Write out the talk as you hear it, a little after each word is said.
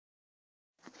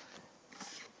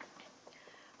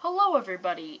Hello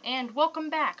everybody, and welcome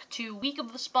back to Week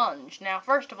of the Sponge. Now,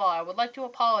 first of all, I would like to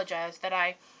apologize that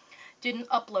I didn't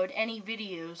upload any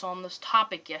videos on this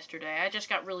topic yesterday. I just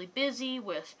got really busy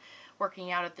with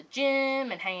working out at the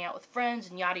gym and hanging out with friends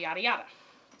and yada yada yada.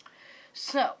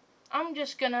 So, I'm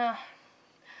just gonna...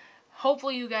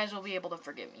 hopefully you guys will be able to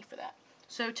forgive me for that.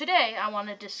 So today, I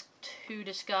wanted to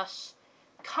discuss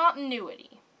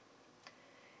continuity.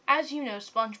 As you know,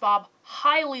 SpongeBob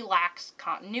highly lacks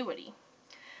continuity.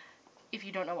 If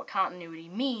you don't know what continuity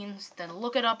means, then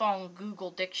look it up on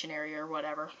Google Dictionary or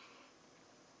whatever.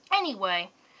 Anyway,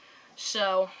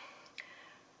 so,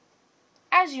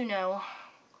 as you know,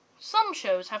 some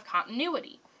shows have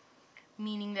continuity,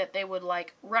 meaning that they would,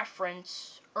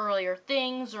 reference earlier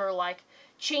things or,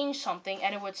 change something,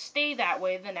 and it would stay that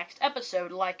way the next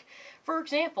episode. For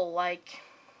example,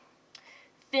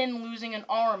 Finn losing an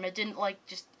arm, it didn't,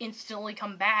 just instantly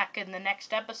come back in the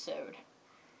next episode.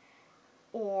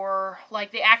 Or,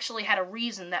 they actually had a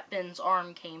reason that Finn's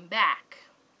arm came back.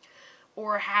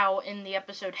 Or how in the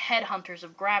episode Headhunters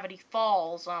of Gravity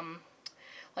Falls,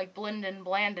 Blyndon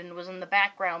Blandon was in the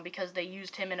background because they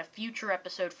used him in a future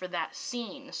episode for that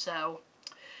scene. So,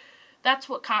 that's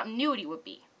what continuity would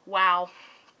be. Wow.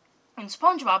 In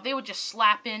SpongeBob, they would just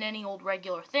slap in any old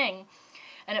regular thing,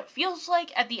 and it feels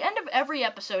like at the end of every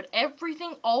episode,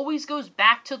 everything always goes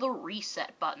back to the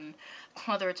reset button.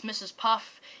 Whether it's Mrs.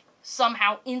 Puff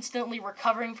somehow instantly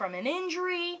recovering from an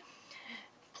injury,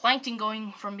 Plankton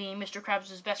going from being Mr.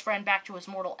 Krabs' best friend back to his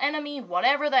mortal enemy,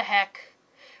 whatever the heck.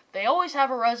 They always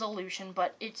have a resolution,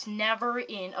 but it's never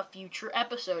in a future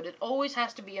episode. It always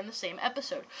has to be in the same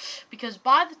episode. Because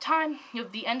by the time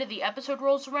the end of the episode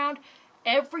rolls around,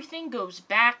 everything goes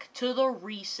back to the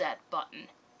reset button.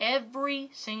 Every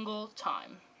single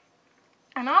time.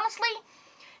 And honestly,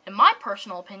 in my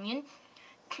personal opinion,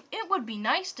 it would be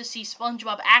nice to see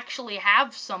SpongeBob actually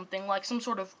have something like some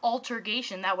sort of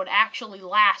altercation that would actually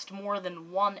last more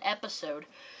than one episode.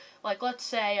 Let's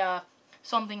say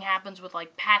something happens with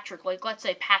Patrick. Let's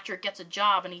say Patrick gets a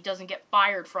job and he doesn't get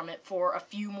fired from it for a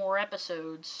few more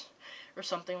episodes or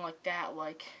something like that.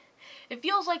 It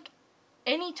feels like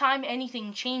anytime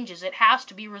anything changes, it has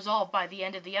to be resolved by the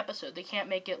end of the episode. They can't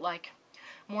make it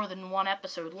more than one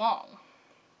episode long.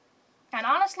 And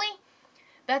honestly,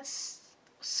 that's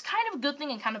kind of a good thing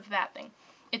and kind of a bad thing.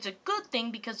 It's a good thing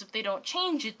because if they don't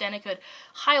change it, then it could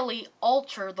highly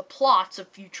alter the plots of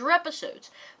future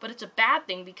episodes. But it's a bad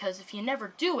thing because if you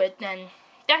never do it, then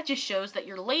that just shows that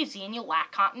you're lazy and you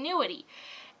lack continuity.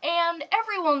 And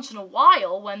every once in a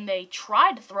while, when they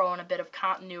try to throw in a bit of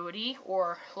continuity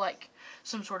or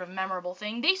some sort of memorable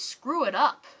thing, they screw it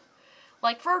up.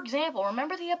 For example,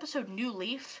 remember the episode New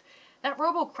Leaf? That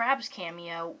Robo Krabs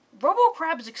cameo, Robo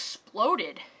Krabs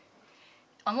exploded.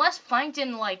 Unless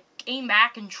Plankton, came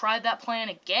back and tried that plan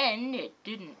again, it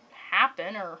didn't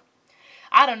happen, or,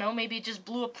 I don't know, maybe it just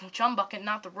blew up the chum bucket,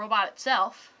 not the robot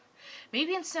itself.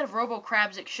 Maybe instead of Robo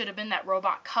Krabs, it should have been that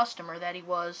robot customer that he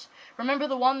was. Remember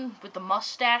the one with the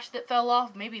mustache that fell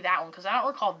off? Maybe that one, because I don't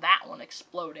recall that one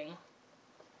exploding.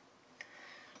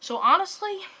 So,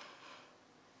 honestly,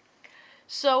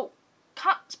 SpongeBob,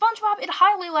 it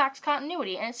highly lacks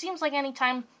continuity, and it seems like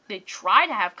anytime they try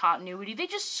to have continuity, they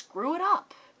just screw it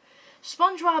up.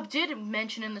 SpongeBob did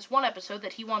mention in this one episode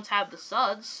that he once had the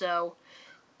suds, so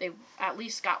they at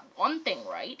least got one thing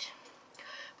right.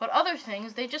 But other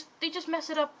things, they just mess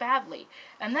it up badly,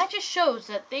 and that just shows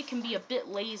that they can be a bit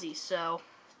lazy. So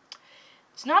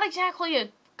it's not exactly a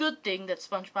good thing that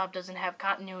SpongeBob doesn't have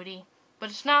continuity, but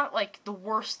it's not the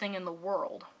worst thing in the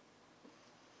world.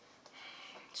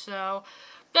 So,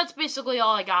 that's basically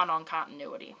all I got on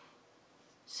continuity.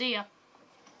 See ya.